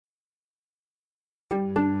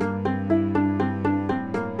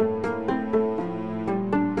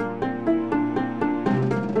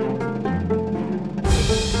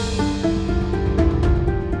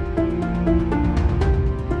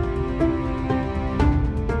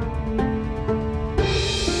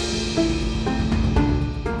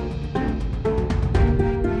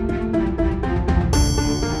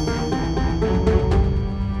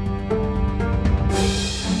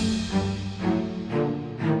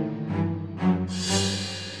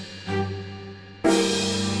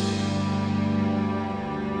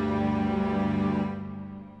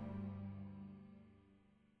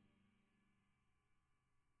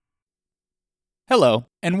Hello,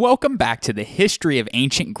 and welcome back to the History of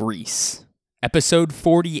Ancient Greece. Episode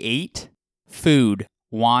 48, Food,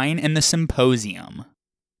 Wine, and the Symposium.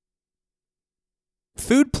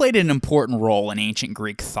 Food played an important role in ancient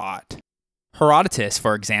Greek thought. Herodotus,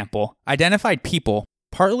 for example, identified people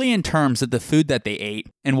partly in terms of the food that they ate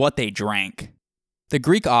and what they drank. The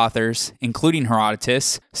Greek authors, including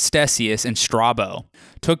Herodotus, Ctesias, and Strabo,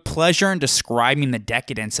 took pleasure in describing the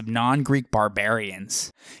decadence of non-Greek barbarians,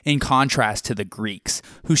 in contrast to the Greeks,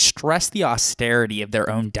 who stressed the austerity of their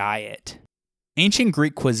own diet. Ancient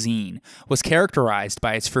Greek cuisine was characterized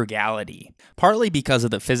by its frugality, partly because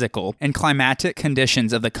of the physical and climatic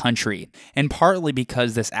conditions of the country, and partly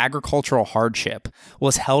because this agricultural hardship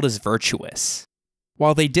was held as virtuous.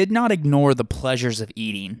 While they did not ignore the pleasures of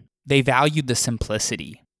eating, they valued the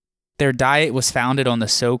simplicity. Their diet was founded on the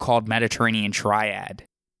so-called Mediterranean triad: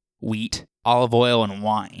 wheat, olive oil, and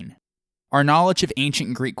wine. Our knowledge of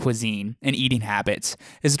ancient Greek cuisine and eating habits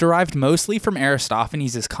is derived mostly from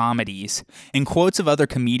Aristophanes' comedies and quotes of other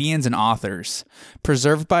comedians and authors,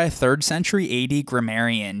 preserved by a 3rd century AD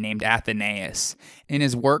grammarian named Athenaeus in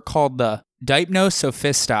his work called the Deipnos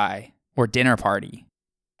Sophistae, or Dinner Party,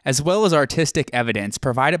 as well as artistic evidence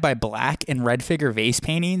provided by black and red figure vase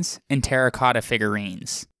paintings and terracotta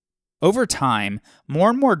figurines. Over time, more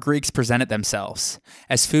and more Greeks presented themselves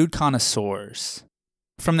as food connoisseurs.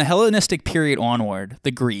 From the Hellenistic period onward, the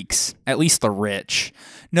Greeks, at least the rich,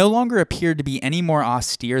 no longer appeared to be any more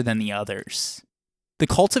austere than the others. The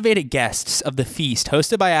cultivated guests of the feast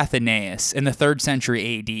hosted by Athenaeus in the 3rd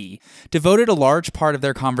century AD devoted a large part of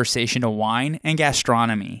their conversation to wine and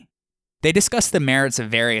gastronomy. They discussed the merits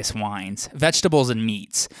of various wines, vegetables, and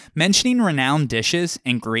meats, mentioning renowned dishes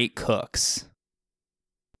and great cooks.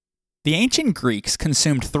 The ancient Greeks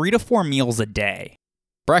consumed 3 to 4 meals a day.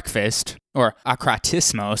 Breakfast, or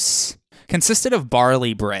akratismos, consisted of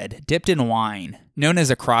barley bread dipped in wine, known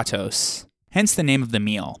as akratos, hence the name of the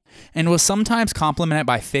meal, and was sometimes complemented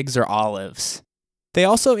by figs or olives. They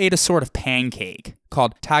also ate a sort of pancake,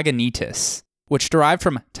 called taganitis, which derived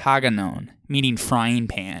from taganon, meaning frying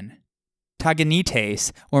pan.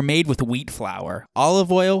 Taganites were made with wheat flour,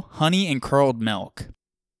 olive oil, honey, and curdled milk.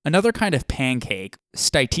 Another kind of pancake,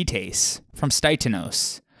 stytites, from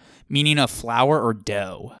stytenos, meaning of flour or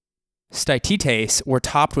dough. Stytites were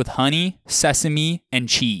topped with honey, sesame, and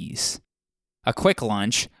cheese. A quick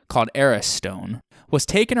lunch, called aristone, was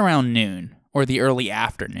taken around noon, or the early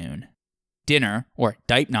afternoon. Dinner, or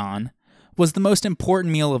deipnon, was the most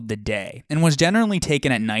important meal of the day, and was generally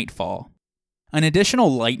taken at nightfall. An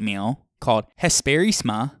additional light meal, called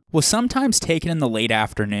hesperisma, was sometimes taken in the late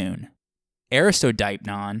afternoon.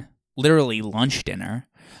 Aristodeipnon, literally lunch dinner,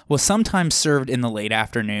 was sometimes served in the late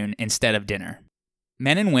afternoon instead of dinner.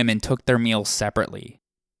 Men and women took their meals separately.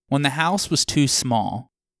 When the house was too small,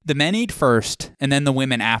 the men ate first and then the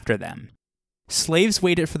women after them. Slaves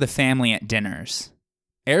waited for the family at dinners.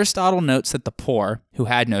 Aristotle notes that the poor, who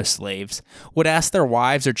had no slaves, would ask their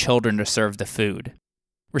wives or children to serve the food.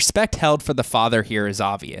 Respect held for the father here is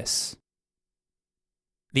obvious.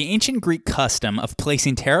 The ancient Greek custom of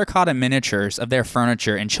placing terracotta miniatures of their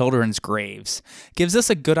furniture in children's graves gives us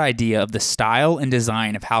a good idea of the style and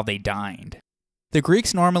design of how they dined. The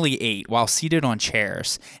Greeks normally ate while seated on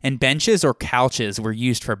chairs, and benches or couches were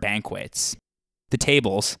used for banquets. The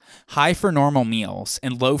tables, high for normal meals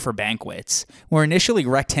and low for banquets, were initially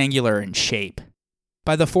rectangular in shape.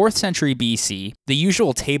 By the 4th century BC, the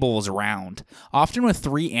usual table was round, often with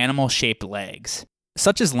 3 animal-shaped legs,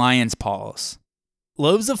 such as lion's paws.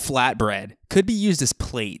 Loaves of flatbread could be used as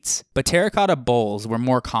plates, but terracotta bowls were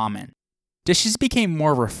more common. Dishes became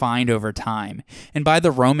more refined over time, and by the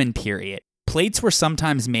Roman period, plates were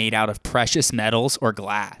sometimes made out of precious metals or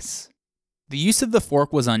glass. The use of the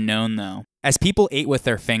fork was unknown, though, as people ate with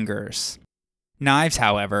their fingers. Knives,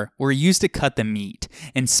 however, were used to cut the meat,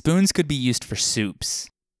 and spoons could be used for soups.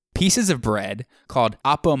 Pieces of bread, called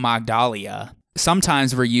apomagdalia,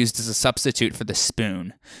 sometimes were used as a substitute for the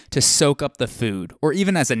spoon, to soak up the food, or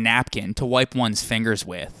even as a napkin to wipe one's fingers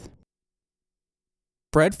with.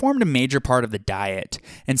 Bread formed a major part of the diet,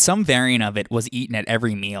 and some variant of it was eaten at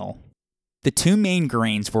every meal. The 2 main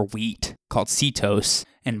grains were wheat, called sitos,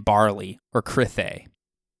 and barley, or krithe.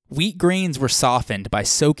 Wheat grains were softened by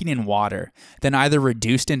soaking in water, then either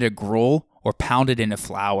reduced into gruel or pounded into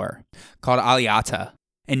flour, called aliata,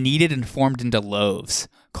 and kneaded and formed into loaves,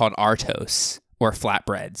 called artos, or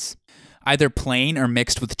flatbreads, either plain or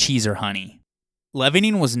mixed with cheese or honey.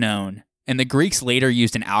 Leavening was known, and the Greeks later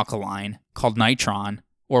used an alkaline, called nitron,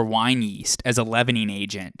 or wine yeast, as a leavening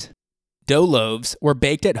agent. Dough loaves were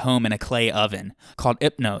baked at home in a clay oven, called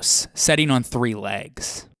ipnos, setting on 3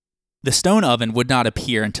 legs. The stone oven would not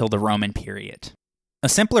appear until the Roman period. A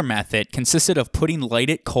simpler method consisted of putting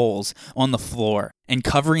lighted coals on the floor and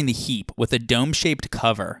covering the heap with a dome-shaped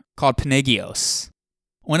cover called panagios.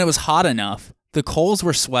 When it was hot enough, the coals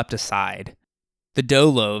were swept aside. The dough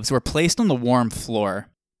loaves were placed on the warm floor.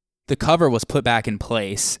 The cover was put back in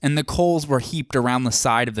place, and the coals were heaped around the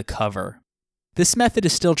side of the cover. This method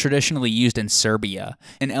is still traditionally used in Serbia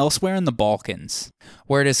and elsewhere in the Balkans,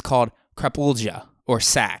 where it is called krapulja, or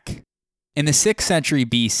sack. In the 6th century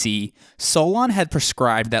BC, Solon had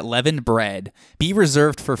prescribed that leavened bread be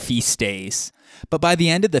reserved for feast days, but by the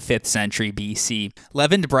end of the 5th century BC,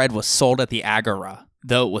 leavened bread was sold at the agora,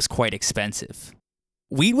 though it was quite expensive.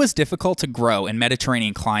 Wheat was difficult to grow in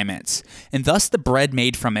Mediterranean climates, and thus the bread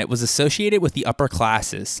made from it was associated with the upper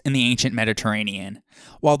classes in the ancient Mediterranean,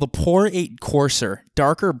 while the poor ate coarser,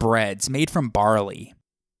 darker breads made from barley.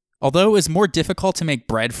 Although it was more difficult to make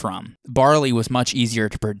bread from, barley was much easier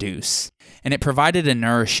to produce, and it provided a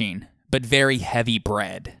nourishing, but very heavy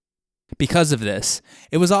bread. Because of this,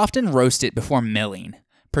 it was often roasted before milling,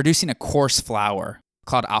 producing a coarse flour,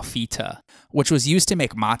 called alfita, which was used to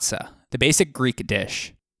make matzah, the basic Greek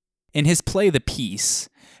dish. In his play The Peace,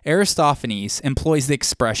 Aristophanes employs the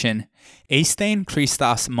expression "eisthein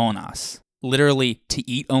Christos monas," literally to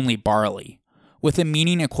eat only barley, with a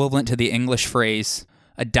meaning equivalent to the English phrase,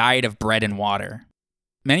 a diet of bread and water.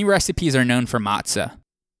 Many recipes are known for matzah.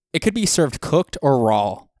 It could be served cooked or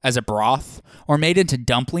raw, as a broth, or made into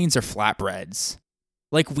dumplings or flatbreads.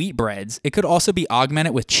 Like wheat breads, it could also be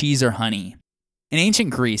augmented with cheese or honey. In ancient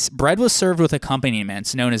Greece, bread was served with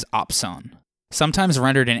accompaniments known as opson, sometimes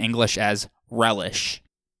rendered in English as relish.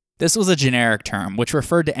 This was a generic term which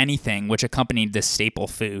referred to anything which accompanied this staple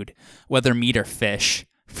food, whether meat or fish,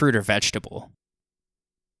 fruit or vegetable.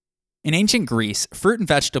 In ancient Greece, fruit and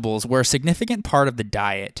vegetables were a significant part of the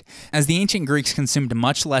diet, as the ancient Greeks consumed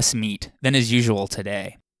much less meat than is usual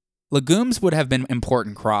today. Legumes would have been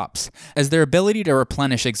important crops, as their ability to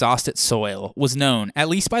replenish exhausted soil was known at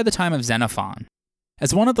least by the time of Xenophon.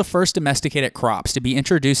 As one of the first domesticated crops to be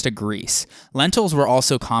introduced to Greece, lentils were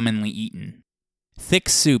also commonly eaten. Thick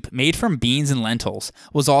soup made from beans and lentils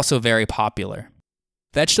was also very popular.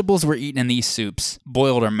 Vegetables were eaten in these soups,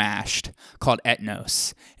 boiled or mashed, called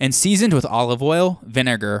etnos, and seasoned with olive oil,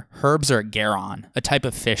 vinegar, herbs, or garum, a type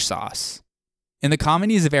of fish sauce. In the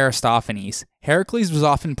comedies of Aristophanes, Heracles was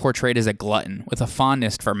often portrayed as a glutton with a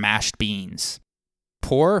fondness for mashed beans.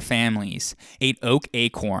 Poorer families ate oak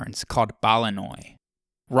acorns called balanoi.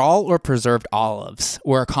 Raw or preserved olives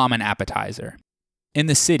were a common appetizer. In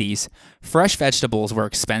the cities, fresh vegetables were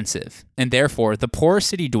expensive, and therefore the poorer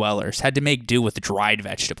city dwellers had to make do with dried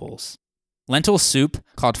vegetables. Lentil soup,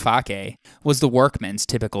 called fake, was the workman's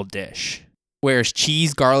typical dish, whereas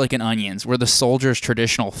cheese, garlic, and onions were the soldier's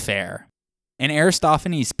traditional fare. In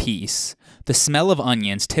Aristophanes' piece, the smell of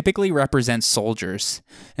onions typically represents soldiers,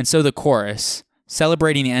 and so the chorus,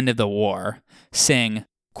 celebrating the end of the war, sing,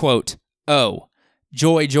 quote, "Oh,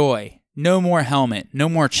 joy, joy, no more helmet, no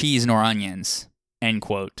more cheese nor onions." End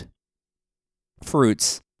quote.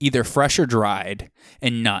 Fruits, either fresh or dried,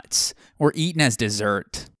 and nuts were eaten as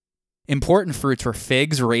dessert. Important fruits were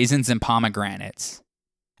figs, raisins, and pomegranates.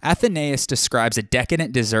 Athenaeus describes a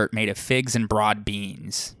decadent dessert made of figs and broad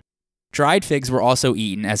beans. Dried figs were also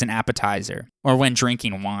eaten as an appetizer, or when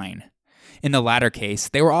drinking wine. In the latter case,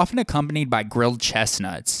 they were often accompanied by grilled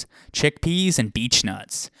chestnuts, chickpeas, and beech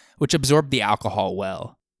nuts, which absorbed the alcohol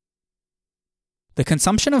well. The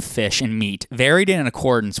consumption of fish and meat varied in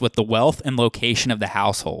accordance with the wealth and location of the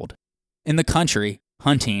household. In the country,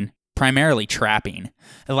 hunting, primarily trapping,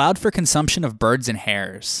 allowed for consumption of birds and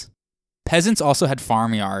hares. Peasants also had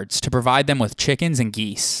farmyards to provide them with chickens and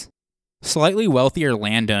geese. Slightly wealthier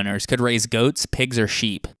landowners could raise goats, pigs, or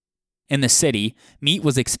sheep. In the city, meat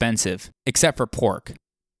was expensive, except for pork.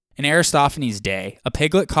 In Aristophanes' day, a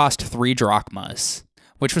piglet cost 3 drachmas,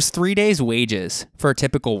 which was 3 days' wages for a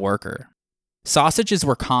typical worker. Sausages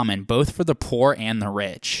were common both for the poor and the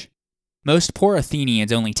rich. Most poor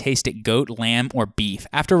Athenians only tasted goat, lamb, or beef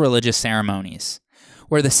after religious ceremonies,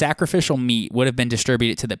 where the sacrificial meat would have been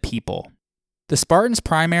distributed to the people. The Spartans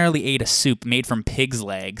primarily ate a soup made from pig's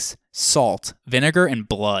legs, salt, vinegar, and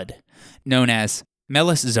blood, known as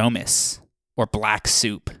melis zomis, or black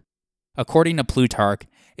soup. According to Plutarch,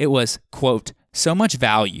 it was, quote, so much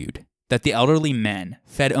valued that the elderly men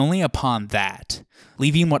fed only upon that,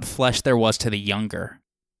 leaving what flesh there was to the younger,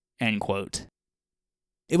 end quote.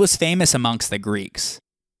 It was famous amongst the Greeks.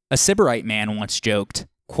 A Sybarite man once joked,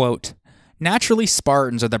 quote, naturally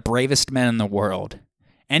Spartans are the bravest men in the world.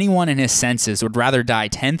 Anyone in his senses would rather die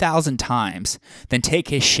 10,000 times than take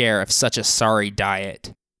his share of such a sorry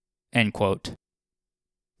diet, end quote.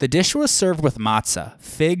 The dish was served with matzah,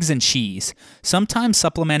 figs, and cheese, sometimes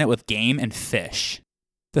supplemented with game and fish.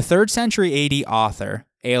 The 3rd century AD author,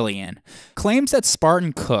 Aelian, claims that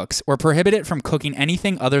Spartan cooks were prohibited from cooking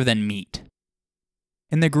anything other than meat.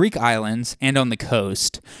 In the Greek islands and on the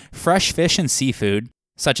coast, fresh fish and seafood,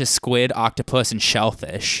 such as squid, octopus, and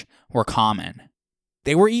shellfish, were common.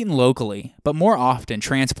 They were eaten locally, but more often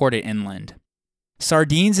transported inland.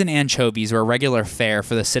 Sardines and anchovies were regular fare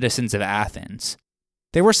for the citizens of Athens.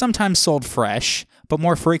 They were sometimes sold fresh, but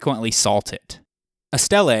more frequently salted. A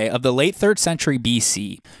stele of the late 3rd century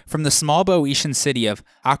BC from the small Boeotian city of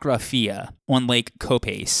Akraphia on Lake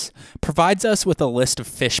Kopais provides us with a list of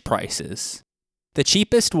fish prices. The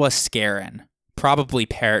cheapest was scarin, probably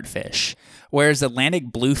parrotfish, whereas Atlantic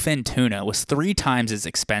bluefin tuna was 3 times as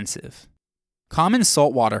expensive. Common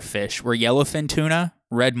saltwater fish were yellowfin tuna,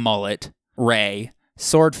 red mullet, ray,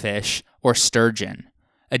 swordfish, or sturgeon,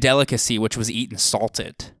 a delicacy which was eaten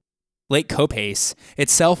salted. Lake Kopais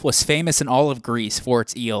itself was famous in all of Greece for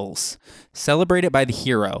its eels, celebrated by the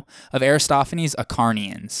hero of Aristophanes'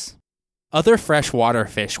 Acarnanians. Other freshwater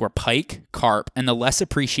fish were pike, carp, and the less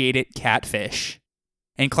appreciated catfish.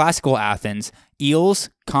 In classical Athens, eels,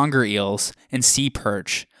 conger eels, and sea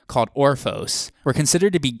perch, called orphos, were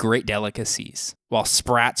considered to be great delicacies, while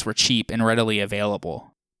sprats were cheap and readily available.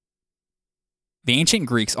 The ancient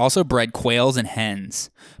Greeks also bred quails and hens,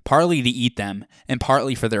 partly to eat them and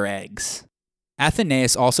partly for their eggs.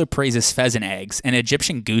 Athenaeus also praises pheasant eggs and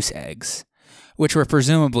Egyptian goose eggs, which were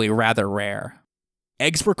presumably rather rare.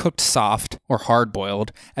 Eggs were cooked soft or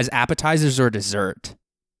hard-boiled as appetizers or dessert.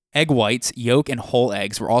 Egg whites, yolk, and whole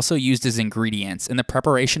eggs were also used as ingredients in the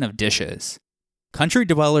preparation of dishes. Country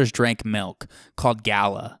dwellers drank milk, called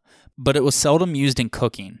gala, but it was seldom used in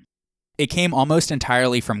cooking. It came almost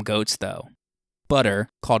entirely from goats, though. Butter,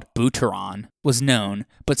 called bouteron, was known,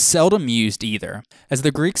 but seldom used either, as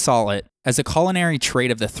the Greeks saw it as a culinary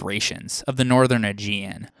trait of the Thracians, of the northern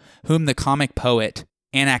Aegean, whom the comic poet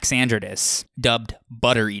Anaxandridas dubbed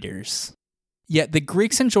butter eaters. Yet the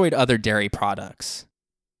Greeks enjoyed other dairy products.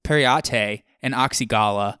 Periate and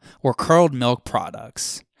oxygala were curdled milk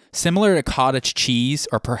products, similar to cottage cheese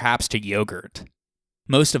or perhaps to yogurt.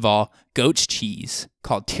 Most of all, goat's cheese,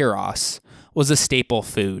 called tyros, was a staple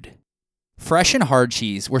food. Fresh and hard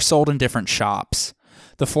cheese were sold in different shops.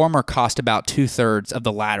 The former cost about 2/3 of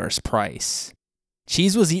the latter's price.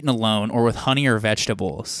 Cheese was eaten alone or with honey or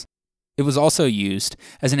vegetables. It was also used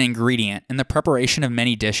as an ingredient in the preparation of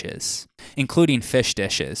many dishes, including fish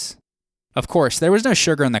dishes. Of course, there was no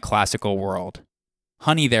sugar in the classical world.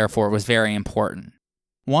 Honey, therefore, was very important.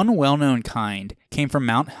 One well-known kind came from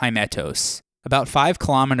Mount Hymettos, about 5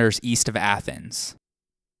 kilometers east of Athens.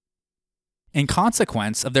 In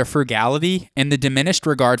consequence of their frugality and the diminished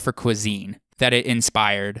regard for cuisine that it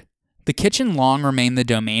inspired, the kitchen long remained the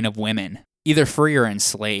domain of women, either free or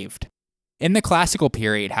enslaved. In the classical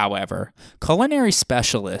period, however, culinary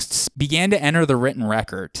specialists began to enter the written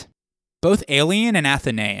record. Both Aelian and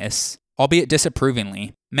Athenaeus, albeit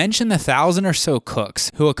disapprovingly, mention the 1,000 or so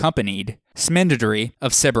cooks who accompanied Smindri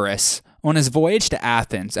of Sybaris on his voyage to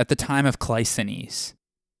Athens at the time of Cleisthenes.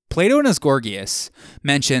 Plato in his Gorgias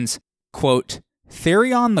mentions, quote,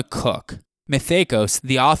 Therion the cook, Mithekos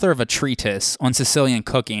the author of a treatise on Sicilian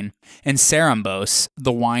cooking, and Cerambos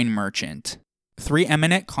the wine merchant, 3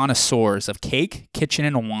 eminent connoisseurs of cake, kitchen,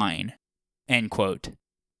 and wine, end quote.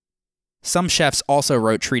 Some chefs also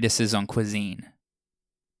wrote treatises on cuisine.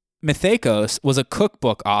 Mithekos was a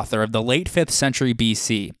cookbook author of the late 5th century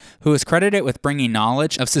BC who is credited with bringing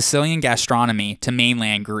knowledge of Sicilian gastronomy to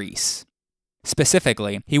mainland Greece.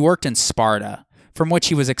 Specifically, he worked in Sparta, from which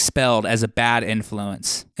he was expelled as a bad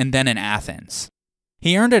influence, and then in Athens.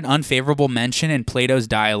 He earned an unfavorable mention in Plato's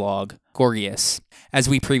dialogue, Gorgias, as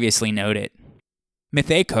we previously noted.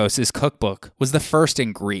 Mithekos' cookbook was the first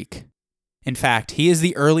in Greek. In fact, he is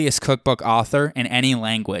the earliest cookbook author in any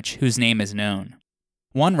language whose name is known.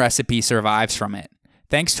 One recipe survives from it,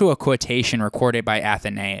 thanks to a quotation recorded by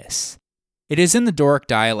Athenaeus. It is in the Doric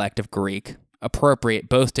dialect of Greek, appropriate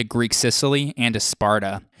both to Greek Sicily and to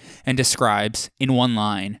Sparta, and describes, in one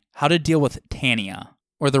line, how to deal with tania,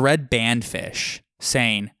 or the red band fish,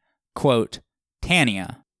 saying, quote,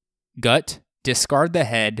 Tania, gut, discard the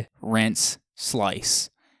head, rinse, slice,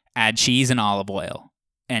 add cheese and olive oil,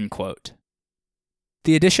 end quote.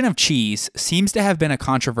 The addition of cheese seems to have been a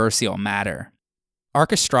controversial matter.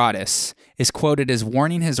 Archestratus is quoted as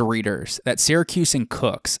warning his readers that Syracusan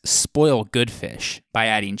cooks spoil good fish by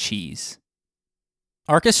adding cheese.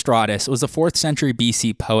 Archestratus was a 4th century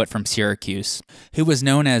BC poet from Syracuse who was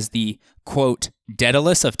known as the, quote,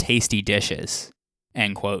 Daedalus of tasty dishes,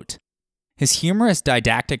 end quote. His humorous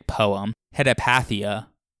didactic poem, Hetapathia,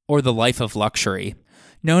 or The Life of Luxury,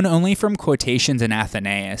 known only from quotations in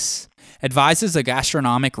Athenaeus, advises a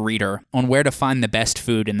gastronomic reader on where to find the best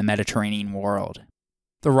food in the Mediterranean world.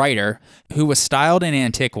 The writer, who was styled in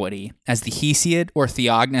antiquity as the Hesiod or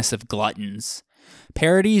Theognis of gluttons,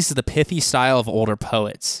 parodies the pithy style of older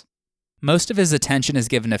poets. Most of his attention is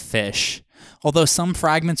given to fish, although some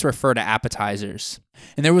fragments refer to appetizers,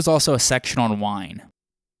 and there was also a section on wine.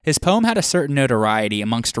 His poem had a certain notoriety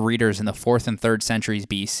amongst readers in the 4th and 3rd centuries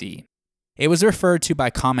BC. It was referred to by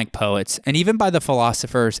comic poets and even by the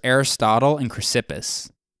philosophers Aristotle and Chrysippus.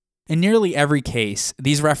 In nearly every case,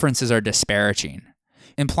 these references are disparaging,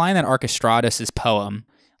 implying that Archestratus' poem,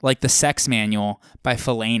 like the Sex Manual by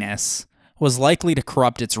Philaenis, was likely to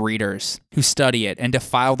corrupt its readers, who study it and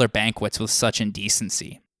defile their banquets with such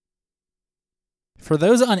indecency. For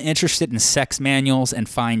those uninterested in sex manuals and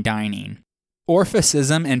fine dining,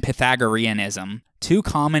 Orphicism and Pythagoreanism, two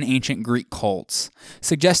common ancient Greek cults,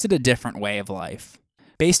 suggested a different way of life,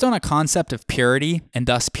 based on a concept of purity and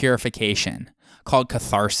thus purification, called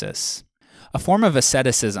catharsis, a form of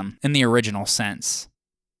asceticism in the original sense.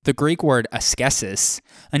 The Greek word askesis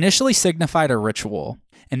initially signified a ritual,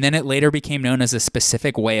 and then it later became known as a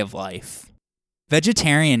specific way of life.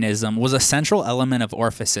 Vegetarianism was a central element of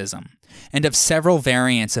Orphicism, and of several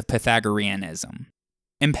variants of Pythagoreanism.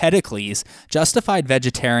 Empedocles justified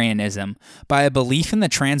vegetarianism by a belief in the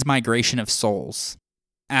transmigration of souls.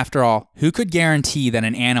 After all, who could guarantee that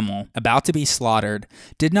an animal about to be slaughtered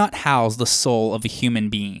did not house the soul of a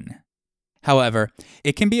human being? However,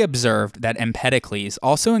 it can be observed that Empedocles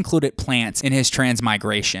also included plants in his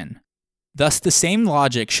transmigration. Thus, the same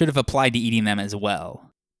logic should have applied to eating them as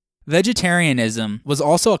well. Vegetarianism was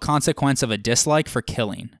also a consequence of a dislike for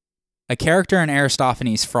killing. A character in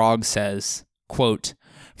Aristophanes' Frog says, quote,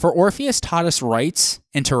 "For Orpheus taught us rights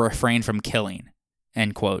and to refrain from killing."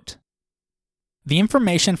 End quote. The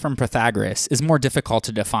information from Pythagoras is more difficult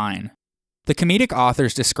to define. The comedic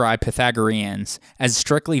authors describe Pythagoreans as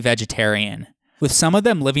strictly vegetarian, with some of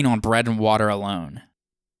them living on bread and water alone.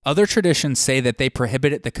 Other traditions say that they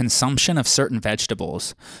prohibited the consumption of certain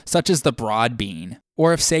vegetables, such as the broad bean,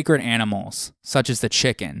 or of sacred animals, such as the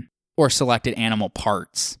chicken, or selected animal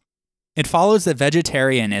parts. It follows that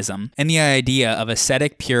vegetarianism and the idea of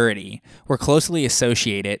ascetic purity were closely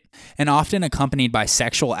associated and often accompanied by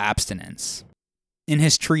sexual abstinence. In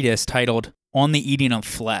his treatise titled On the Eating of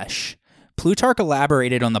Flesh, Plutarch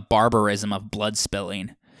elaborated on the barbarism of blood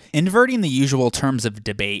spilling. Inverting the usual terms of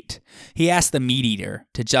debate, he asked the meat-eater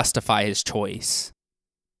to justify his choice.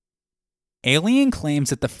 Aelian claims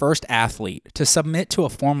that the first athlete to submit to a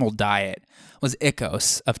formal diet was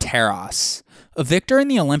Iccos of Teros, a victor in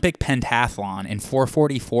the Olympic pentathlon in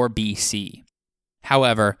 444 BC.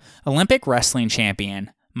 However, Olympic wrestling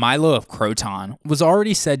champion Milo of Croton was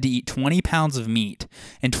already said to eat 20 pounds of meat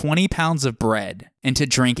and 20 pounds of bread and to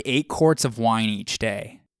drink 8 quarts of wine each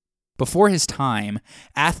day. Before his time,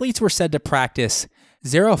 athletes were said to practice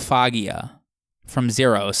xerophagia, from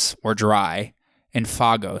xeros, or dry, and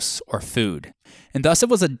phagos, or food, and thus it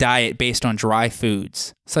was a diet based on dry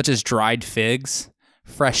foods, such as dried figs,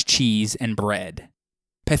 fresh cheese, and bread.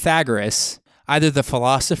 Pythagoras, either the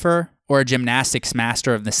philosopher or a gymnastics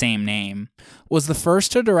master of the same name, was the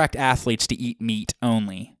first to direct athletes to eat meat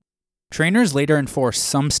only. Trainers later enforced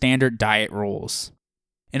some standard diet rules.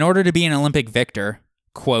 In order to be an Olympic victor,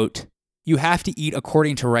 quote, "You have to eat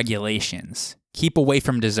according to regulations. Keep away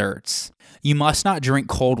from desserts. You must not drink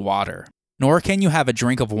cold water, nor can you have a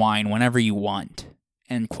drink of wine whenever you want."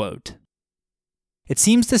 End quote. It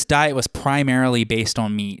seems this diet was primarily based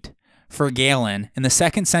on meat, for Galen, in the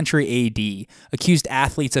 2nd century AD, accused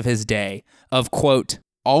athletes of his day of, quote,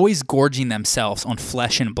 "always gorging themselves on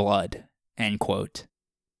flesh and blood." End quote.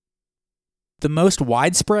 The most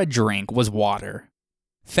widespread drink was water.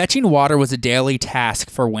 Fetching water was a daily task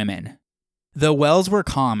for women. Though wells were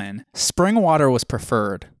common, spring water was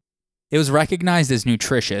preferred. It was recognized as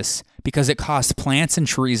nutritious because it caused plants and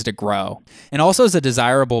trees to grow, and also as a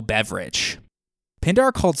desirable beverage.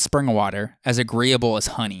 Pindar called spring water as agreeable as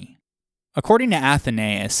honey. According to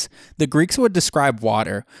Athenaeus, the Greeks would describe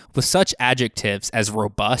water with such adjectives as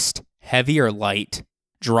robust, heavy or light,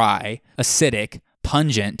 dry, acidic,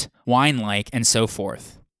 pungent, wine-like, and so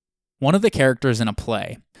forth. One of the characters in a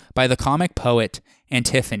play, by the comic poet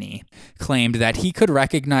Antiphone, claimed that he could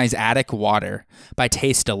recognize Attic water by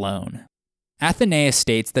taste alone. Athenaeus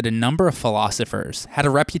states that a number of philosophers had a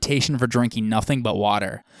reputation for drinking nothing but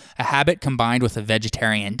water, a habit combined with a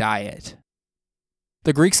vegetarian diet.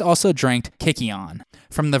 The Greeks also drank kykeon,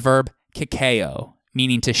 from the verb kikeo,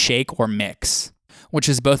 meaning to shake or mix, which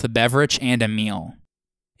is both a beverage and a meal.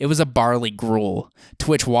 It was a barley gruel, to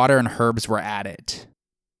which water and herbs were added.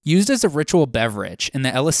 Used as a ritual beverage in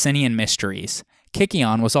the Eleusinian mysteries,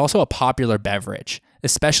 kykeon was also a popular beverage,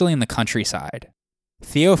 especially in the countryside.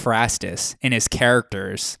 Theophrastus, in his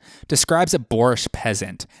Characters, describes a boorish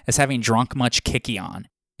peasant as having drunk much kykeon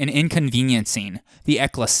and inconveniencing the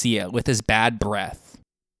ecclesia with his bad breath.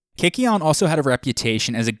 Kykeon also had a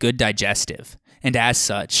reputation as a good digestive, and as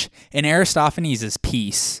such, in Aristophanes'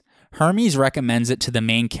 piece, Hermes recommends it to the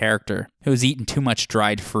main character who has eaten too much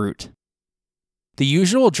dried fruit. The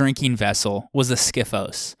usual drinking vessel was the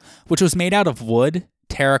skyphos, which was made out of wood,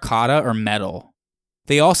 terracotta, or metal.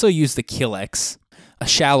 They also used the kylex, a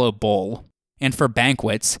shallow bowl, and for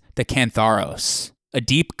banquets, the kantharos, a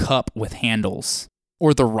deep cup with handles,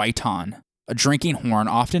 or the rhyton, a drinking horn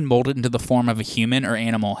often molded into the form of a human or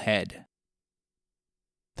animal head.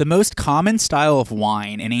 The most common style of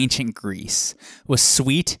wine in ancient Greece was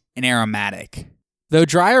sweet and aromatic, though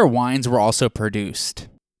drier wines were also produced.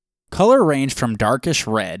 Color ranged from darkish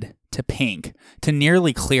red to pink to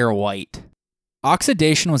nearly clear white.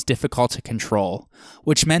 Oxidation was difficult to control,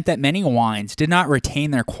 which meant that many wines did not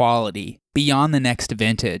retain their quality beyond the next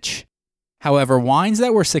vintage. However, wines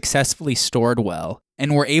that were successfully stored well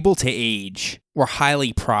and were able to age were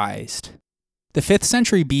highly prized. The 5th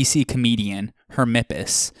century BC comedian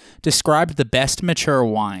Hermippus described the best mature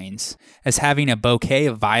wines as having a bouquet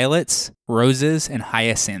of violets, roses, and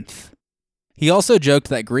hyacinth. He also joked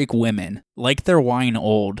that Greek women liked their wine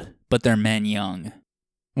old, but their men young.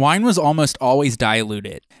 Wine was almost always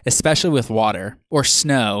diluted, especially with water, or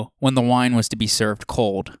snow when the wine was to be served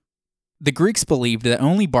cold. The Greeks believed that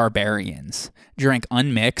only barbarians drank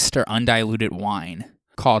unmixed or undiluted wine,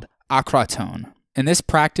 called akraton, and this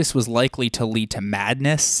practice was likely to lead to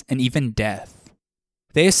madness and even death.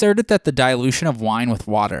 They asserted that the dilution of wine with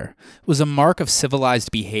water was a mark of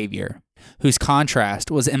civilized behavior, whose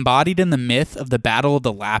contrast was embodied in the myth of the Battle of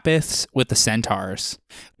the Lapiths with the centaurs,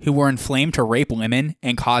 who were inflamed to rape women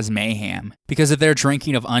and cause mayhem because of their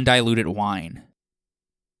drinking of undiluted wine.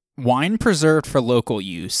 Wine preserved for local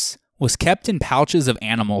use was kept in pouches of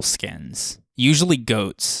animal skins, usually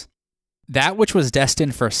goats. That which was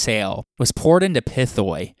destined for sale was poured into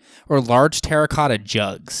pithoi, or large terracotta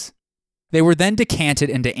jugs. They were then decanted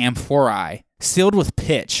into amphorae, sealed with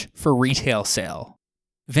pitch for retail sale.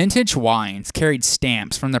 Vintage wines carried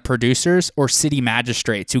stamps from the producers or city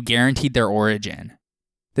magistrates who guaranteed their origin.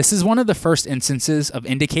 This is one of the first instances of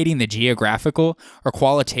indicating the geographical or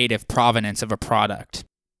qualitative provenance of a product.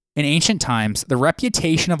 In ancient times, the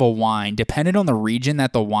reputation of a wine depended on the region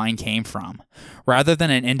that the wine came from, rather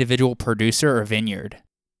than an individual producer or vineyard.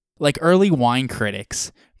 Like early wine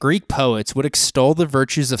critics, Greek poets would extol the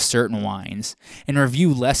virtues of certain wines and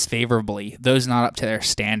review less favorably those not up to their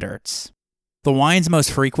standards. The wines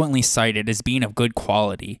most frequently cited as being of good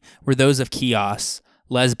quality were those of Chios,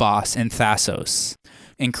 Lesbos, and Thasos,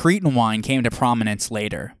 and Cretan wine came to prominence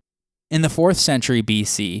later. In the 4th century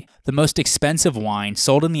BC, the most expensive wine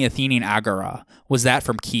sold in the Athenian agora was that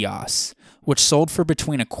from Chios, which sold for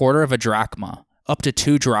between a quarter of a drachma, up to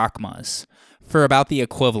 2 drachmas, for about the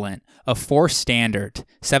equivalent of 4 standard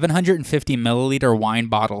 750 milliliter wine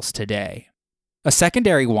bottles today. A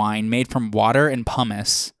secondary wine made from water and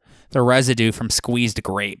pumice, the residue from squeezed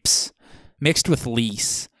grapes, mixed with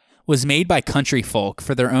lees, was made by country folk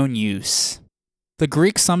for their own use. The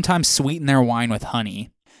Greeks sometimes sweetened their wine with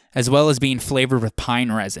honey, as well as being flavored with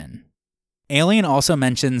pine resin. Aelian also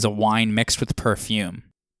mentions a wine mixed with perfume.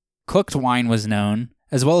 Cooked wine was known,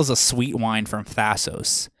 as well as a sweet wine from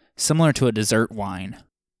Thasos, similar to a dessert wine.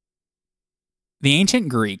 The ancient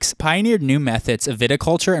Greeks pioneered new methods of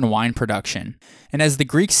viticulture and wine production, and as the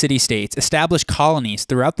Greek city-states established colonies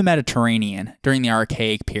throughout the Mediterranean during the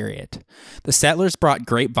Archaic period, the settlers brought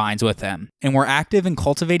grapevines with them and were active in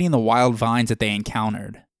cultivating the wild vines that they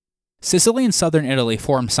encountered. Sicily and southern Italy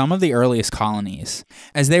formed some of the earliest colonies,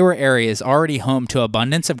 as they were areas already home to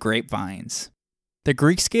abundance of grapevines. The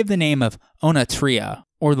Greeks gave the name of Onatria,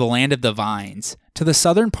 or the land of the vines, to the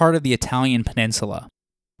southern part of the Italian peninsula.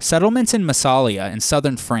 Settlements in Massalia in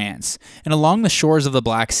southern France and along the shores of the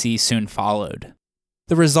Black Sea soon followed.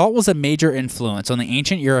 The result was a major influence on the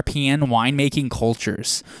ancient European winemaking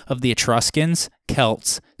cultures of the Etruscans,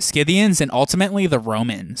 Celts, Scythians, and ultimately the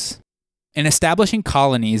Romans. In establishing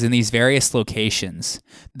colonies in these various locations,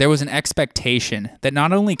 there was an expectation that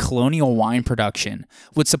not only colonial wine production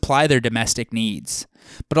would supply their domestic needs,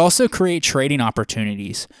 but also create trading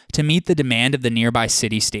opportunities to meet the demand of the nearby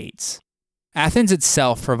city-states. Athens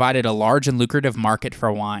itself provided a large and lucrative market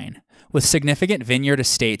for wine, with significant vineyard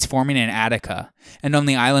estates forming in Attica and on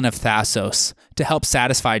the island of Thasos to help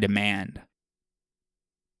satisfy demand.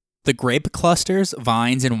 The grape clusters,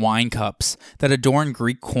 vines, and wine cups that adorn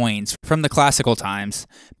Greek coins from the classical times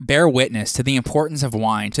bear witness to the importance of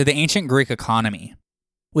wine to the ancient Greek economy.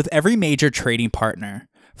 With every major trading partner,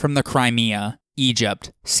 from the Crimea,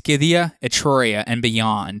 Egypt, Scythia, Etruria, and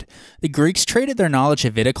beyond, the Greeks traded their knowledge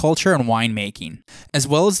of viticulture and winemaking, as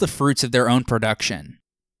well as the fruits of their own production.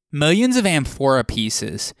 Millions of amphora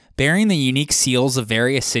pieces, bearing the unique seals of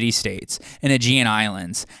various city-states and Aegean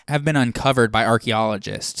islands, have been uncovered by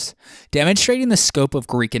archaeologists, demonstrating the scope of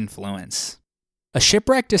Greek influence. A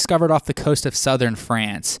shipwreck discovered off the coast of southern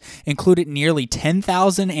France included nearly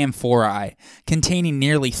 10,000 amphorae containing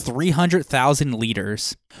nearly 300,000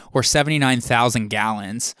 liters, or 79,000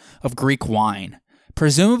 gallons, of Greek wine,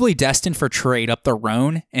 presumably destined for trade up the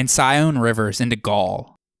Rhone and Saône rivers into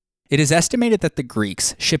Gaul. It is estimated that the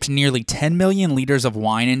Greeks shipped nearly 10 million liters of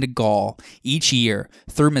wine into Gaul each year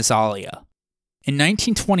through Massalia. In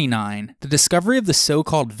 1929, the discovery of the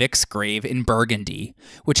so-called Vix grave in Burgundy,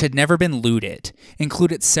 which had never been looted,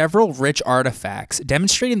 included several rich artifacts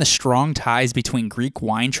demonstrating the strong ties between Greek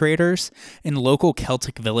wine traders and local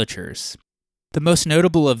Celtic villagers. The most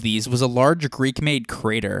notable of these was a large Greek-made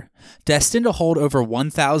crater, destined to hold over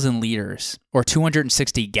 1,000 liters, or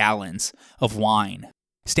 260 gallons, of wine.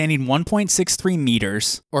 Standing 1.63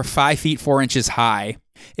 meters, or 5 feet 4 inches high,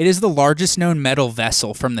 it is the largest known metal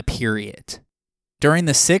vessel from the period. During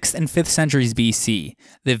the 6th and 5th centuries BC,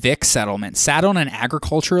 the Vix settlement sat on an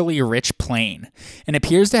agriculturally rich plain and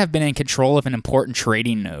appears to have been in control of an important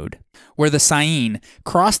trading node, where the Seine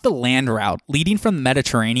crossed the land route leading from the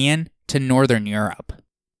Mediterranean to northern Europe.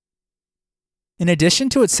 In addition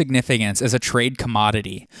to its significance as a trade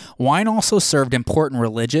commodity, wine also served important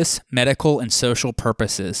religious, medical, and social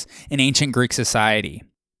purposes in ancient Greek society.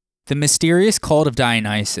 The mysterious cult of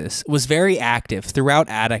Dionysus was very active throughout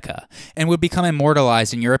Attica and would become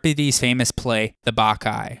immortalized in Euripides' famous play, The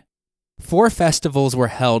Bacchae. 4 festivals were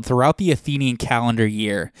held throughout the Athenian calendar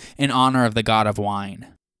year in honor of the god of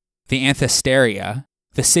wine: the Anthesteria,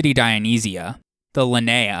 the city Dionysia, the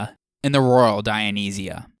Linnea, and the royal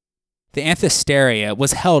Dionysia. The Anthesteria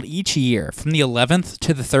was held each year from the 11th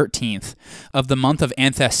to the 13th of the month of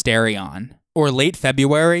Anthesterion, or late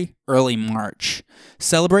February, early March,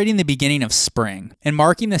 celebrating the beginning of spring and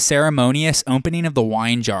marking the ceremonious opening of the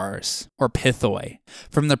wine jars, or pithoi,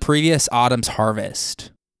 from the previous autumn's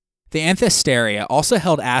harvest. The Anthesteria also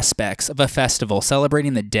held aspects of a festival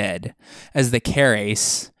celebrating the dead, as the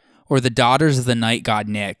Keres, or the daughters of the night god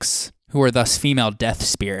Nyx, who are thus female death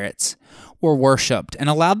spirits, were worshipped and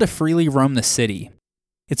allowed to freely roam the city.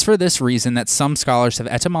 It's for this reason that some scholars have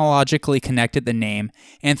etymologically connected the name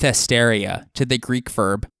Anthesteria to the Greek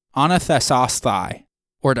verb anathesosthai,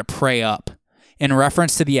 or to pray up, in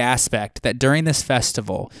reference to the aspect that during this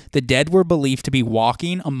festival, the dead were believed to be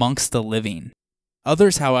walking amongst the living.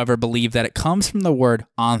 Others, however, believe that it comes from the word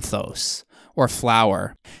anthos, or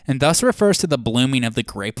flower, and thus refers to the blooming of the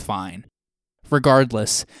grapevine.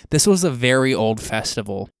 Regardless, this was a very old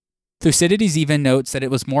festival. Thucydides even notes that it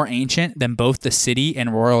was more ancient than both the city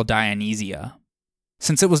and royal Dionysia.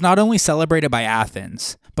 Since it was not only celebrated by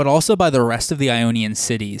Athens, but also by the rest of the Ionian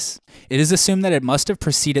cities, it is assumed that it must have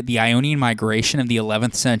preceded the Ionian migration of the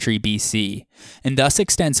 11th century BC, and thus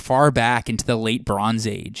extends far back into the late Bronze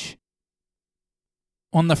Age.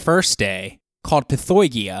 On the first day, called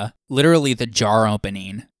Pythoigia, literally the jar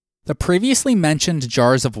opening, the previously mentioned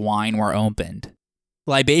jars of wine were opened.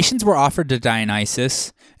 Libations were offered to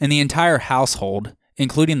Dionysus, and the entire household,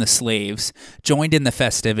 including the slaves, joined in the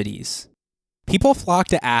festivities. People flocked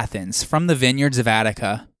to Athens from the vineyards of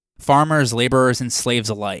Attica, farmers, laborers, and slaves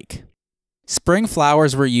alike. Spring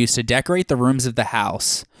flowers were used to decorate the rooms of the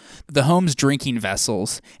house, the home's drinking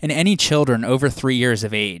vessels, and any children over 3 years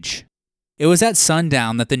of age. It was at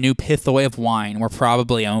sundown that the new pithoi of wine were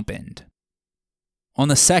probably opened. On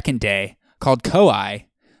the second day, called Koi,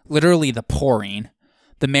 literally the pouring,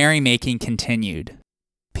 the merrymaking continued.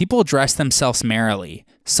 People dressed themselves merrily,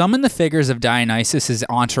 some in the figures of Dionysus'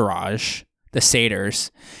 entourage, the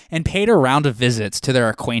satyrs, and paid a round of visits to their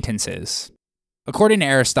acquaintances. According to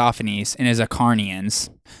Aristophanes and his Acarnanians,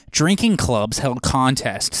 drinking clubs held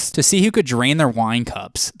contests to see who could drain their wine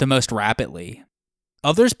cups the most rapidly.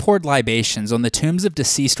 Others poured libations on the tombs of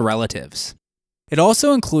deceased relatives. It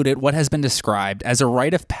also included what has been described as a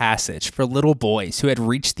rite of passage for little boys who had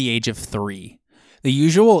reached the age of 3, the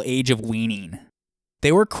usual age of weaning.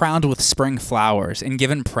 They were crowned with spring flowers and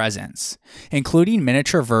given presents, including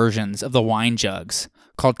miniature versions of the wine jugs,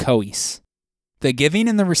 called kois. The giving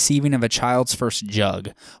and the receiving of a child's first jug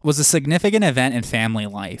was a significant event in family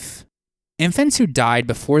life. Infants who died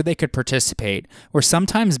before they could participate were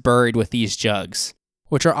sometimes buried with these jugs,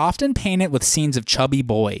 which are often painted with scenes of chubby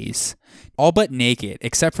boys, all but naked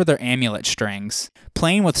except for their amulet strings,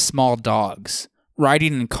 playing with small dogs,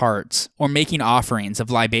 riding in carts, or making offerings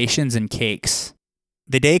of libations and cakes.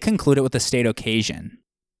 The day concluded with a state occasion.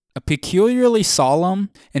 A peculiarly solemn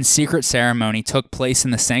and secret ceremony took place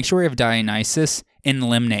in the sanctuary of Dionysus in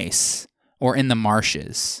Limnaeus, or in the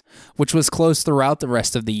marshes, which was closed throughout the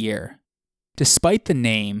rest of the year. Despite the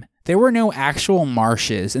name, there were no actual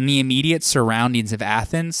marshes in the immediate surroundings of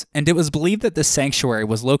Athens, and it was believed that this sanctuary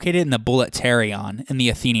was located in the Bouleuterion in the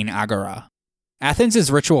Athenian Agora.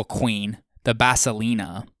 Athens' ritual queen, the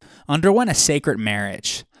Basilina, underwent a sacred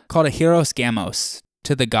marriage, called a hieros gamos,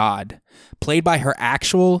 to the god, played by her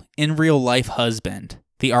actual, in real-life husband,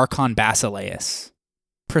 the archon Basileus.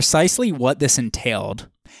 Precisely what this entailed,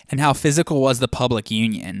 and how physical was the public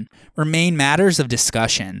union, remain matters of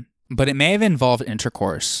discussion, but it may have involved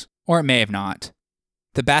intercourse, or it may have not.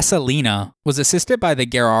 The Basilina was assisted by the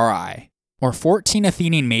Gerarii, or 14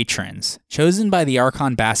 Athenian matrons, chosen by the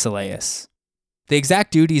archon Basileus. The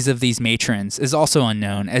exact duties of these matrons is also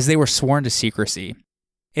unknown, as they were sworn to secrecy.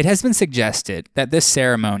 It has been suggested that this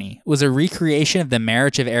ceremony was a recreation of the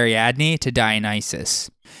marriage of Ariadne to Dionysus,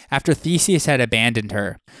 after Theseus had abandoned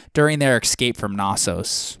her during their escape from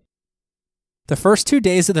Knossos. The first 2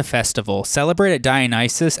 days of the festival celebrated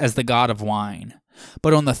Dionysus as the god of wine,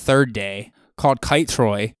 but on the third day, called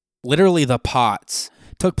Kaitroi, literally the pots,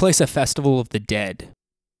 took place a festival of the dead.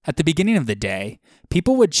 At the beginning of the day,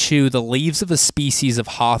 people would chew the leaves of a species of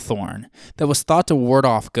hawthorn that was thought to ward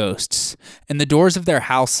off ghosts, and the doors of their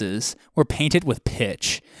houses were painted with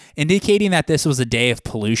pitch, indicating that this was a day of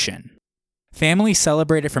pollution. Families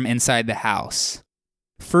celebrated from inside the house.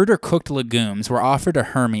 Fruit or cooked legumes were offered to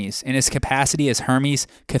Hermes in his capacity as Hermes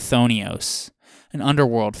Chthonios, an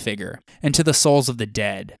underworld figure, and to the souls of the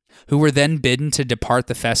dead, who were then bidden to depart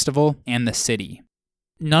the festival and the city.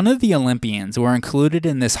 None of the Olympians were included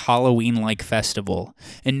in this Halloween-like festival,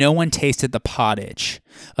 and no one tasted the pottage,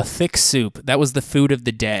 a thick soup that was the food of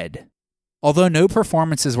the dead. Although no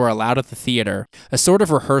performances were allowed at the theater, a sort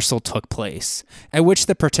of rehearsal took place, at which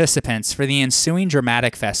the participants for the ensuing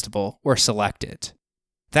dramatic festival were selected.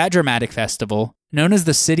 That dramatic festival, known as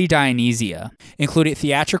the City Dionysia, included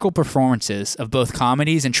theatrical performances of both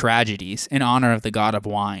comedies and tragedies in honor of the god of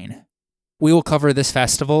wine. We will cover this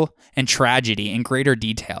festival and tragedy in greater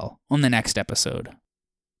detail on the next episode.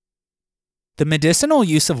 The medicinal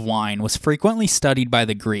use of wine was frequently studied by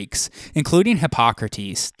the Greeks, including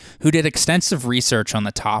Hippocrates, who did extensive research on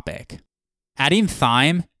the topic. Adding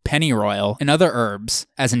thyme, pennyroyal, and other herbs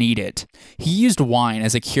as needed, he used wine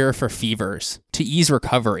as a cure for fevers, to ease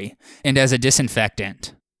recovery, and as a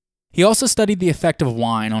disinfectant. He also studied the effect of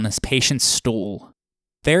wine on his patient's stool.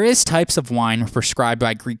 Various types of wine were prescribed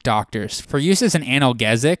by Greek doctors for use as an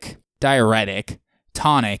analgesic, diuretic,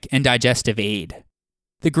 tonic, and digestive aid.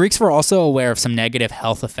 The Greeks were also aware of some negative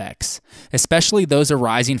health effects, especially those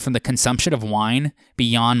arising from the consumption of wine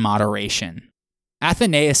beyond moderation.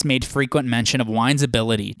 Athenaeus made frequent mention of wine's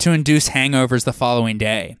ability to induce hangovers the following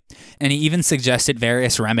day, and he even suggested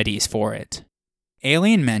various remedies for it.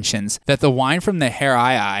 Aelian mentions that the wine from the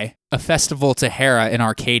Herai, a festival to Hera in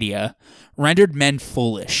Arcadia, rendered men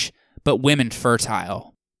foolish, but women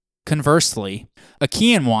fertile. Conversely,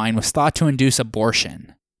 Achaean wine was thought to induce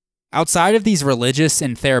abortion. Outside of these religious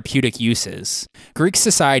and therapeutic uses, Greek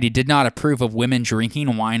society did not approve of women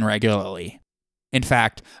drinking wine regularly. In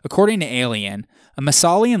fact, according to Aelian, a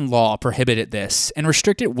Massalian law prohibited this and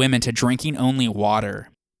restricted women to drinking only water.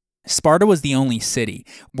 Sparta was the only city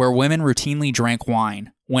where women routinely drank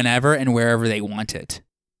wine whenever and wherever they wanted.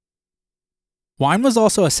 Wine was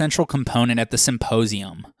also a central component at the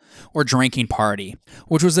Symposium, or drinking party,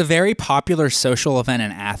 which was a very popular social event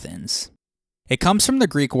in Athens. It comes from the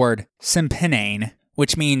Greek word symphinein,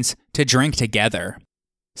 which means to drink together.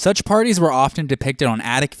 Such parties were often depicted on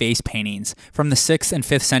Attic vase paintings from the 6th and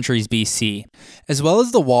 5th centuries BC, as well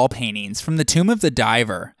as the wall paintings from the tomb of the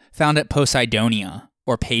diver found at Poseidonia,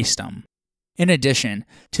 or Paestum. In addition,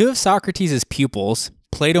 two of Socrates' pupils,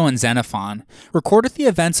 Plato and Xenophon, recorded the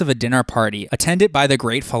events of a dinner party attended by the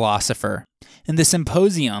great philosopher, and the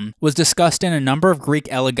Symposium was discussed in a number of Greek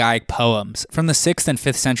elegiac poems from the 6th and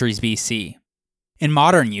 5th centuries BC. In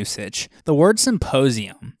modern usage, the word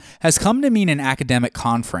symposium has come to mean an academic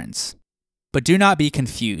conference. But do not be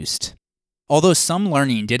confused. Although some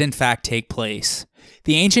learning did in fact take place,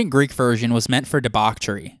 the ancient Greek version was meant for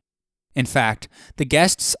debauchery. In fact, the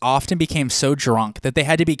guests often became so drunk that they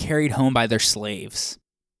had to be carried home by their slaves.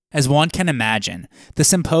 As one can imagine, the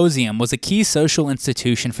symposium was a key social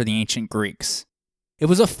institution for the ancient Greeks. It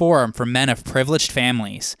was a forum for men of privileged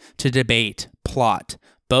families to debate, plot,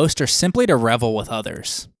 boast, or simply to revel with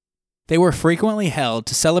others. They were frequently held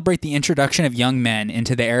to celebrate the introduction of young men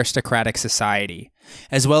into the aristocratic society,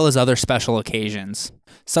 as well as other special occasions,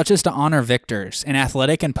 such as to honor victors in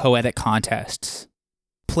athletic and poetic contests.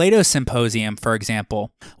 Plato's Symposium, for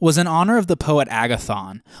example, was in honor of the poet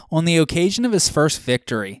Agathon on the occasion of his first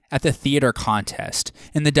victory at the theater contest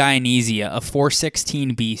in the Dionysia of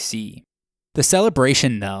 416 BC. The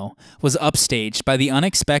celebration, though, was upstaged by the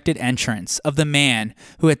unexpected entrance of the man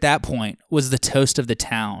who at that point was the toast of the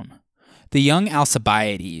town, the young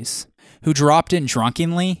Alcibiades, who dropped in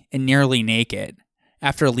drunkenly and nearly naked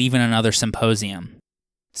after leaving another symposium.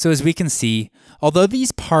 So as we can see, although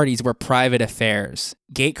these parties were private affairs,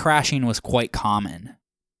 gatecrashing was quite common.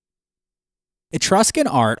 Etruscan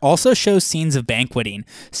art also shows scenes of banqueting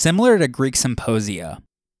similar to Greek symposia.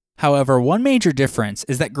 However, one major difference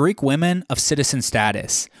is that Greek women of citizen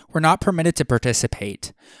status were not permitted to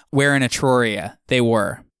participate, where in Etruria they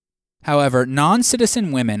were. However,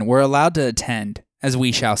 non-citizen women were allowed to attend, as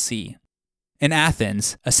we shall see. In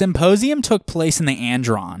Athens, a symposium took place in the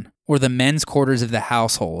andron, or the men's quarters of the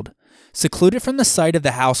household, secluded from the sight of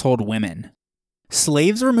the household women.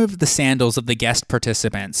 Slaves removed the sandals of the guest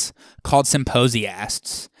participants, called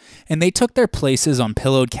symposiasts, and they took their places on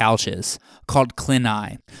pillowed couches, called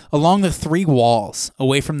clini, along the three walls,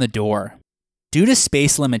 away from the door. Due to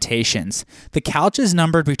space limitations, the couches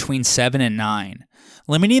numbered between 7 and 9,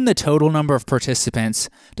 limiting the total number of participants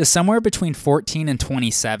to somewhere between 14 and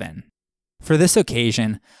 27. For this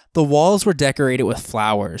occasion, the walls were decorated with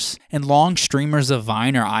flowers and long streamers of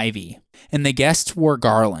vine or ivy, and the guests wore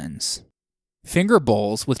garlands. Finger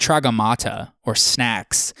bowls with tragomata, or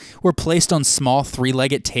snacks, were placed on small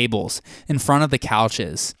three-legged tables in front of the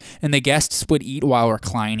couches, and the guests would eat while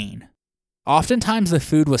reclining. Oftentimes the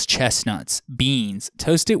food was chestnuts, beans,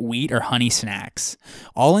 toasted wheat, or honey snacks,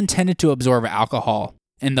 all intended to absorb alcohol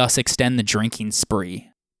and thus extend the drinking spree.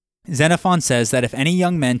 Xenophon says that if any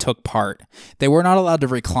young men took part, they were not allowed to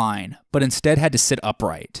recline, but instead had to sit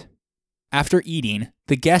upright. After eating,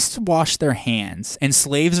 the guests washed their hands, and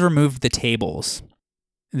slaves removed the tables.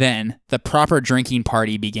 Then, the proper drinking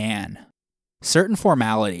party began. Certain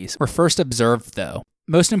formalities were first observed, though,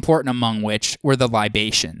 most important among which were the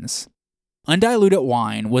libations. Undiluted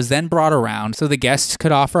wine was then brought around so the guests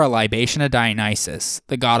could offer a libation to Dionysus,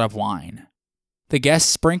 the god of wine. The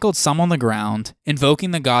guests sprinkled some on the ground,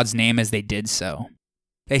 invoking the god's name as they did so.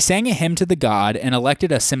 They sang a hymn to the god and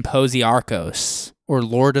elected a symposiarchos, or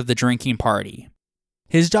lord of the drinking party.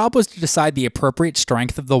 His job was to decide the appropriate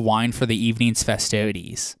strength of the wine for the evening's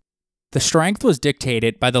festivities. The strength was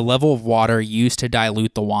dictated by the level of water used to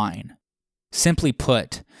dilute the wine. Simply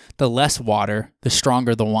put, the less water, the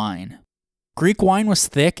stronger the wine. Greek wine was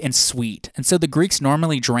thick and sweet, and so the Greeks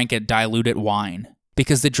normally drank it diluted wine,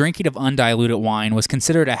 because the drinking of undiluted wine was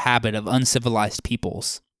considered a habit of uncivilized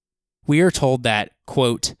peoples. We are told that,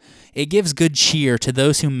 quote, "It gives good cheer to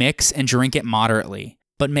those who mix and drink it moderately,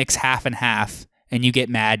 but mix half and half, and you get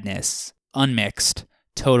madness. Unmixed,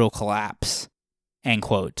 total collapse." End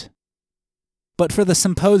quote. But for the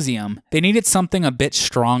symposium, they needed something a bit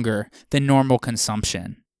stronger than normal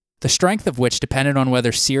consumption, the strength of which depended on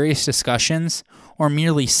whether serious discussions or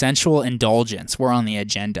merely sensual indulgence were on the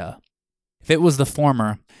agenda. If it was the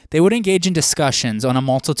former, they would engage in discussions on a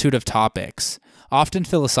multitude of topics, often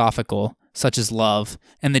philosophical, such as love,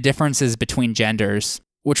 and the differences between genders,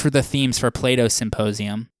 which were the themes for Plato's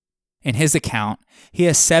Symposium. In his account, he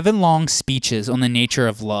has 7 long speeches on the nature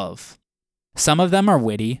of love. Some of them are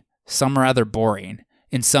witty, some rather boring,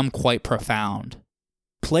 and some quite profound.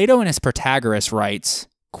 Plato in his Protagoras writes,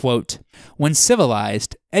 quote, "When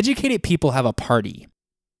civilized, educated people have a party.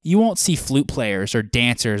 You won't see flute players or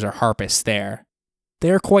dancers or harpists there. They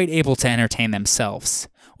are quite able to entertain themselves,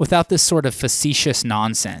 without this sort of facetious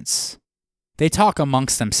nonsense. They talk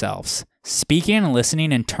amongst themselves, speaking and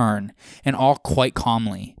listening in turn, and all quite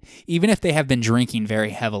calmly, even if they have been drinking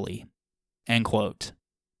very heavily." End quote.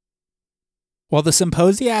 While the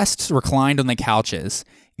symposiasts reclined on the couches,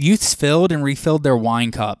 youths filled and refilled their wine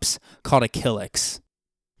cups, called a kylix.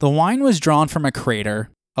 The wine was drawn from a crater,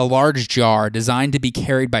 a large jar designed to be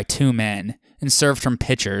carried by 2 men, and served from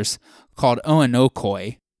pitchers, called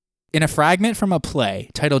oinokoi, in a fragment from a play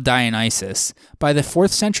titled Dionysus by the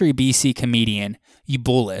 4th century BC comedian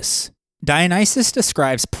Eubulus. Dionysus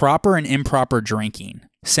describes proper and improper drinking,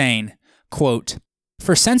 saying, quote,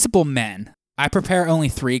 "For sensible men, I prepare only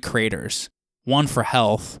 3 craters, one for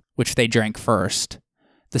health, which they drank first,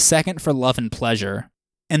 the second for love and pleasure,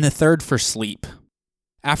 and the third for sleep.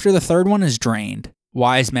 After the third one is drained,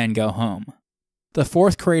 wise men go home. The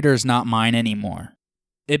 4th crater is not mine anymore.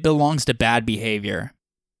 It belongs to bad behavior.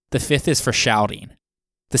 The 5th is for shouting.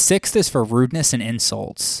 The 6th is for rudeness and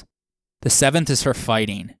insults. The 7th is for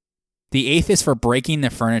fighting. The 8th is for breaking the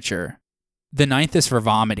furniture. The 9th is for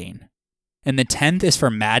vomiting. And the 10th is for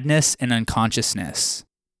madness and unconsciousness."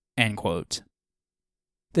 End quote.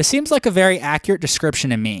 This seems like a very accurate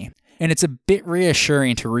description to me, and it's a bit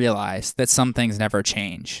reassuring to realize that some things never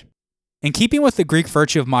change. In keeping with the Greek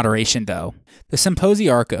virtue of moderation, though, the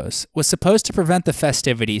Symposiarchos was supposed to prevent the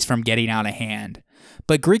festivities from getting out of hand,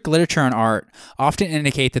 but Greek literature and art often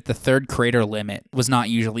indicate that the 3rd crater limit was not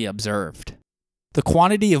usually observed. The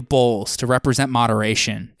quantity of bowls to represent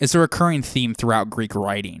moderation is a recurring theme throughout Greek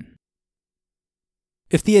writing.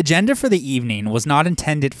 If the agenda for the evening was not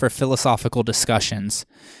intended for philosophical discussions,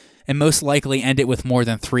 and most likely ended with more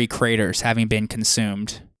than 3 craters having been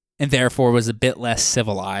consumed, and therefore was a bit less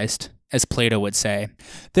civilized, as Plato would say,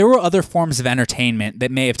 there were other forms of entertainment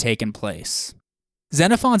that may have taken place.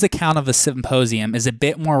 Xenophon's account of the Symposium is a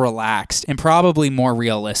bit more relaxed and probably more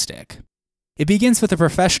realistic. It begins with a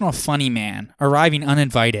professional funny man arriving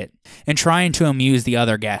uninvited and trying to amuse the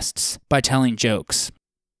other guests by telling jokes.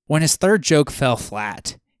 When his 3rd joke fell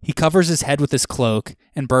flat, he covers his head with his cloak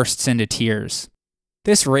and bursts into tears.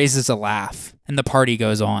 This raises a laugh, and the party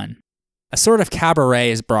goes on. A sort of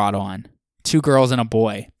cabaret is brought on, 2 girls and a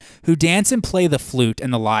boy, who dance and play the flute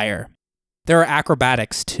and the lyre. There are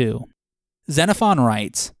acrobatics too. Xenophon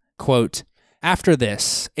writes, quote, "After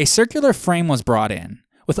this, a circular frame was brought in,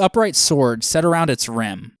 with upright swords set around its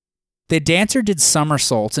rim. The dancer did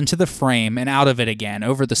somersaults into the frame and out of it again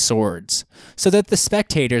over the swords, so that the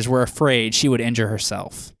spectators were afraid she would injure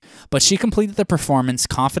herself. But she completed the performance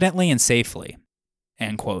confidently and safely."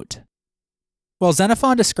 End quote. While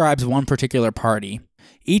Xenophon describes one particular party,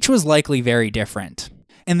 each was likely very different,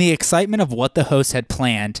 and the excitement of what the host had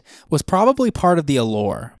planned was probably part of the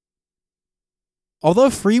allure. Although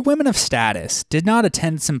free women of status did not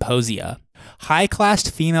attend symposia, high-class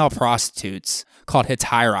female prostitutes, called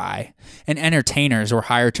hetairai, and entertainers were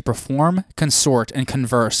hired to perform, consort, and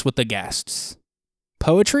converse with the guests.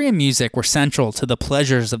 Poetry and music were central to the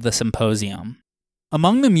pleasures of the symposium.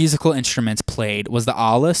 Among the musical instruments played was the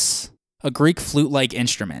aulos, a Greek flute-like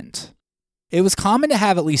instrument. It was common to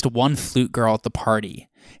have at least one flute girl at the party,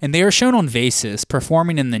 and they are shown on vases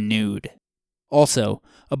performing in the nude. Also,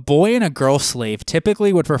 a boy and a girl slave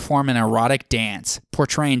typically would perform an erotic dance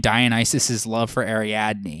portraying Dionysus' love for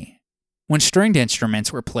Ariadne. When stringed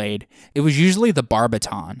instruments were played, it was usually the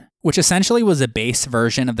barbiton, which essentially was a bass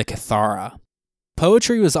version of the kithara.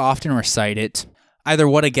 Poetry was often recited, either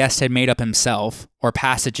what a guest had made up himself or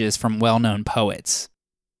passages from well-known poets.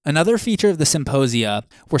 Another feature of the symposia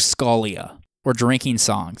were scholia, or drinking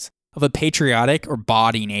songs, of a patriotic or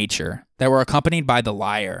bawdy nature that were accompanied by the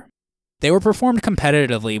lyre. They were performed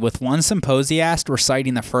competitively, with one symposiast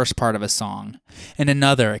reciting the first part of a song, and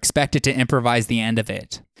another expected to improvise the end of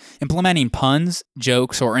it, implementing puns,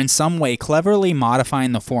 jokes, or in some way cleverly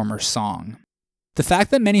modifying the former song. The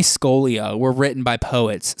fact that many scholia were written by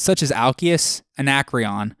poets such as Alcaeus,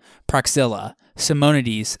 Anacreon, Praxilla,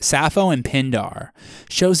 Simonides, Sappho, and Pindar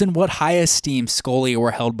shows in what high esteem scholia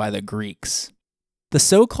were held by the Greeks. The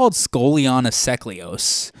so-called Scholion of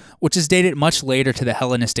Seklios, which is dated much later to the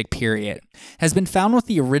Hellenistic period, has been found with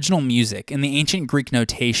the original music in the ancient Greek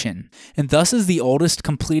notation, and thus is the oldest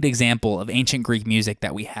complete example of ancient Greek music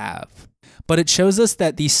that we have. But it shows us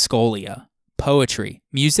that these scholia, poetry,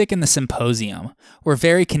 music, and the symposium were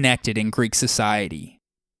very connected in Greek society.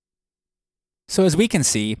 So as we can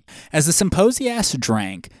see, as the symposiasts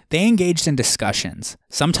drank, they engaged in discussions,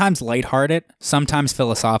 sometimes lighthearted, sometimes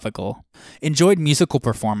philosophical, enjoyed musical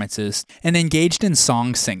performances, and engaged in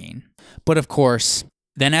song singing. But of course,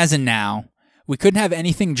 then as in now, we couldn't have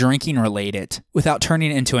anything drinking related without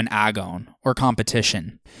turning into an agon, or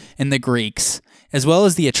competition. And the Greeks, as well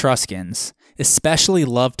as the Etruscans, especially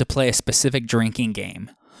loved to play a specific drinking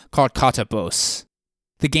game, called katapos.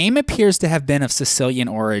 The game appears to have been of Sicilian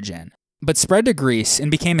origin, but spread to Greece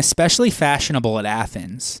and became especially fashionable at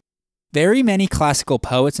Athens. Very many classical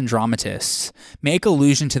poets and dramatists make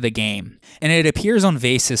allusion to the game, and it appears on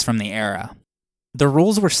vases from the era. The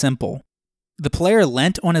rules were simple. The player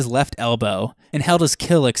leant on his left elbow and held his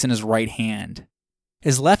kylix in his right hand.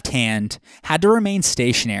 His left hand had to remain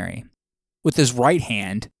stationary. With his right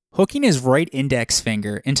hand, hooking his right index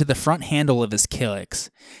finger into the front handle of his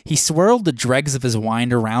kylix, he swirled the dregs of his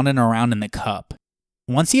wine around and around in the cup.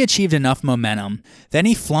 Once he achieved enough momentum, then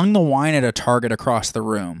he flung the wine at a target across the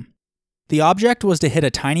room. The object was to hit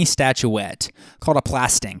a tiny statuette, called a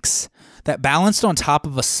plastinx, that balanced on top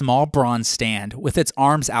of a small bronze stand with its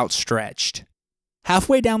arms outstretched.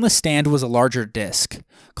 Halfway down the stand was a larger disc,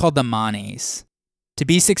 called the manes. To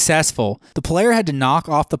be successful, the player had to knock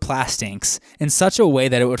off the plastics in such a way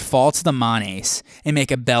that it would fall to the manes and make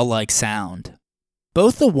a bell-like sound.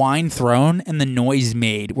 Both the wine thrown and the noise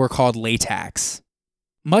made were called latax.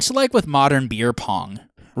 Much like with modern beer pong,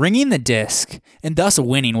 ringing the disc and thus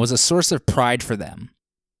winning was a source of pride for them.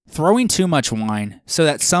 Throwing too much wine so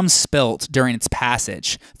that some spilt during its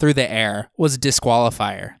passage through the air was a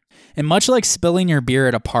disqualifier, and much like spilling your beer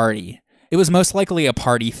at a party, it was most likely a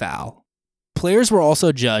party foul. Players were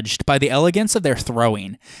also judged by the elegance of their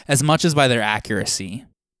throwing as much as by their accuracy.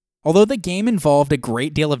 Although the game involved a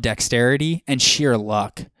great deal of dexterity and sheer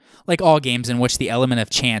luck, like all games in which the element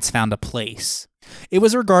of chance found a place, it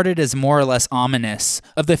was regarded as more or less ominous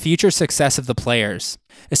of the future success of the players,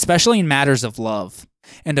 especially in matters of love.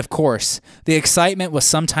 And of course, the excitement was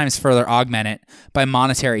sometimes further augmented by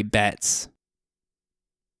monetary bets.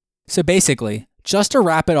 So basically, just to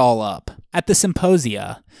wrap it all up, at the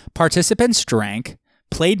Symposia, participants drank,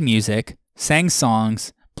 played music, sang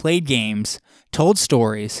songs, played games, told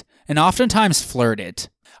stories, and oftentimes flirted,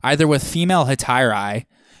 either with female hetairai,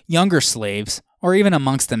 younger slaves, or even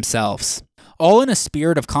amongst themselves, all in a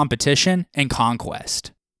spirit of competition and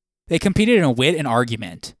conquest. They competed in wit and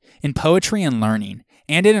argument, in poetry and learning,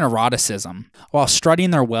 and in eroticism, while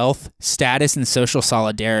strutting their wealth, status, and social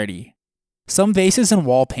solidarity. Some vases and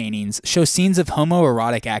wall paintings show scenes of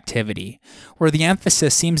homoerotic activity, where the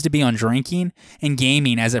emphasis seems to be on drinking and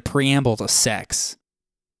gaming as a preamble to sex.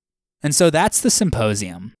 And so that's the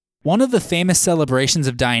Symposium, one of the famous celebrations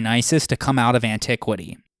of Dionysus to come out of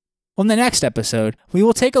antiquity. On the next episode, we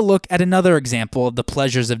will take a look at another example of the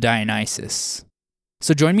pleasures of Dionysus.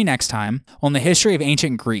 So join me next time on the history of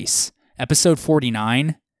ancient Greece, episode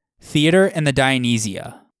 49, Theater and the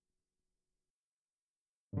Dionysia.